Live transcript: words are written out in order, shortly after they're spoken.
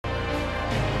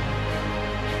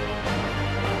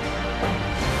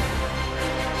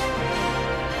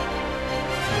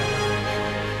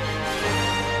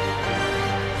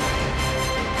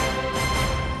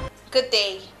Good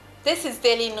day. This is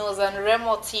Daily News on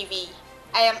Remo TV.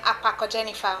 I am Apako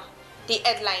Jennifer. The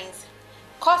headlines.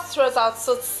 Court throws out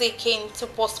suit seeking to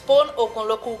postpone Ogun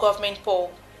local government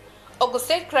poll. Ogun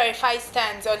State clarifies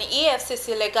stance on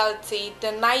EFCC legality,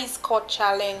 denies court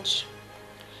challenge.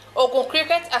 Ogun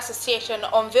Cricket Association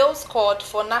unveils court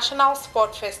for National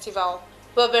Sport Festival.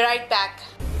 We'll be right back.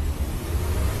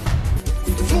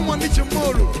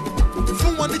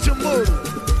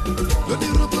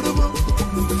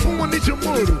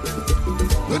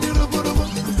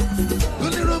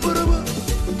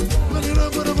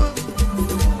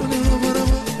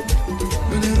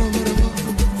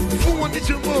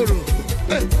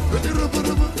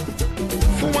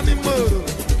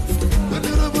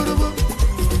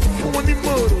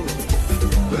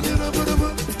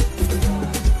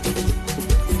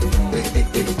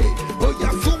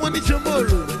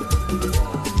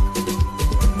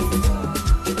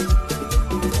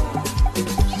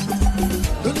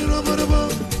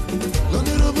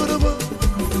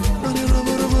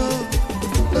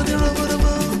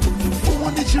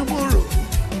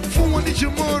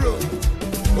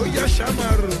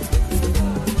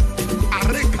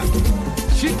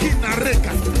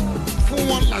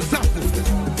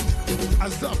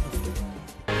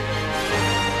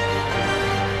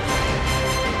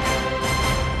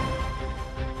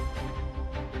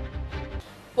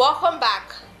 Welcome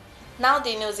back. Now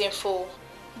the news in full.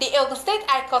 The Ogun State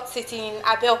High Court sitting in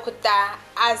Abeokuta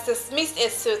has dismissed a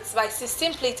suit by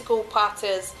 16 political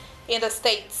parties in the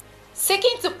state,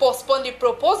 seeking to postpone the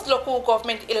proposed local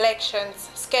government elections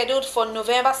scheduled for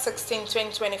November 16,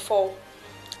 2024.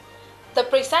 The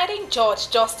presiding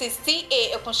judge, Justice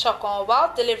T.A. Okunshokan,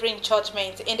 while delivering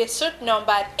judgment in the suit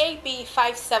numbered AB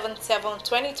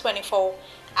 577-2024,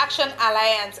 Action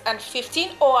Alliance and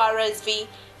 15 ORSV,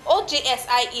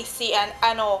 OGSIEC and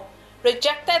ANO,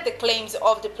 rejected the claims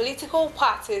of the political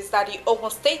parties that the Ogun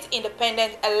State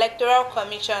Independent Electoral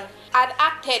Commission had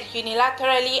acted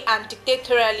unilaterally and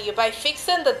dictatorially by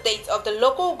fixing the date of the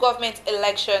local government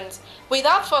elections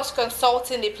without first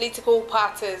consulting the political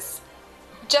parties.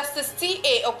 Justice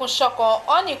T.A. Okunshokan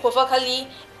unequivocally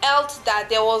held that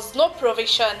there was no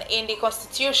provision in the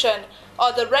Constitution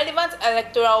or the relevant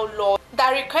electoral law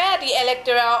that required the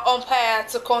electoral umpire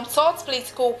to consult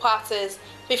political parties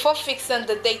before fixing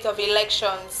the date of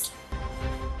elections.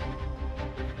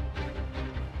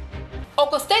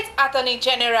 Ogun State Attorney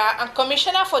General and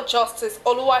Commissioner for Justice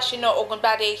Oluwashina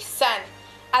Ogunbade San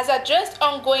has addressed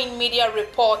ongoing media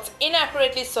reports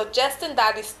inaccurately suggesting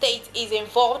that the state is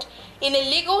involved in a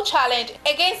legal challenge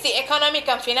against the Economic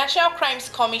and Financial Crimes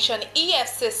Commission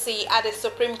 (EFCC) at the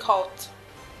Supreme Court.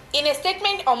 In a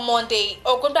statement on Monday,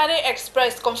 Ogunbade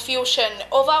expressed confusion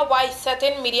over why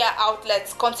certain media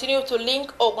outlets continue to link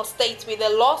Ogun State with the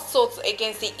lawsuits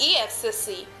against the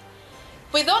EFCC.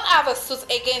 We don't have a suit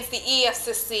against the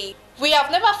EFCC. We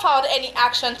have never filed any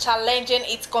action challenging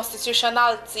its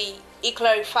constitutionality, he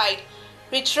clarified,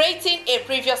 reiterating a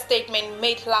previous statement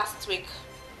made last week.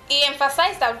 He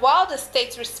emphasized that while the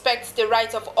state respects the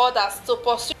right of others to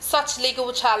pursue such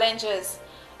legal challenges,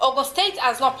 Ogun State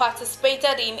has not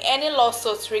participated in any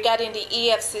lawsuits regarding the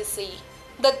EFCC.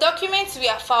 The documents we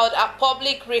have filed are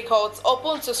public records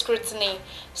open to scrutiny,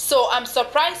 so I'm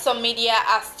surprised some media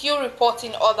are still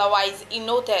reporting otherwise, he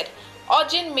noted,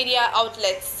 urging media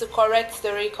outlets to correct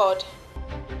the record.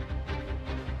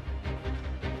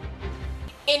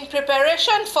 In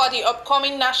preparation for the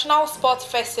upcoming National Sport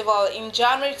Festival in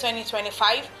January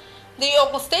 2025, the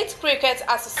Ogun State Cricket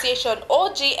Association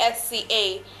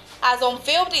 (OGSCA) has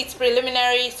unveiled its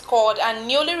preliminary squad and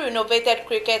newly renovated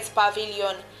cricket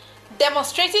pavilion,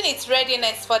 demonstrating its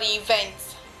readiness for the event.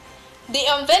 The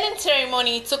unveiling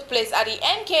ceremony took place at the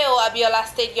MKO Abiola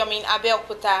Stadium in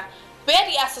Abeokuta, where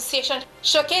the association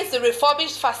showcased the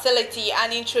refurbished facility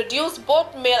and introduced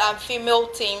both male and female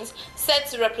teams set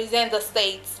to represent the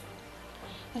state.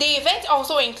 The event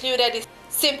also included a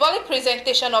symbolic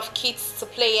presentation of kits to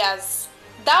players.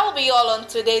 That will be all on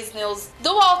today's news.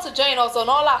 Do well to join us on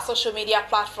all our social media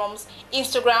platforms: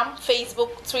 Instagram,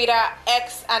 Facebook, Twitter,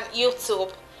 X, and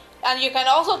YouTube. And you can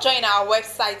also join our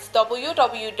website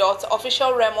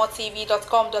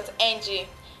www.officialremotv.com.ng.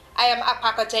 I am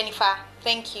Apako Jennifer.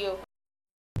 Thank you.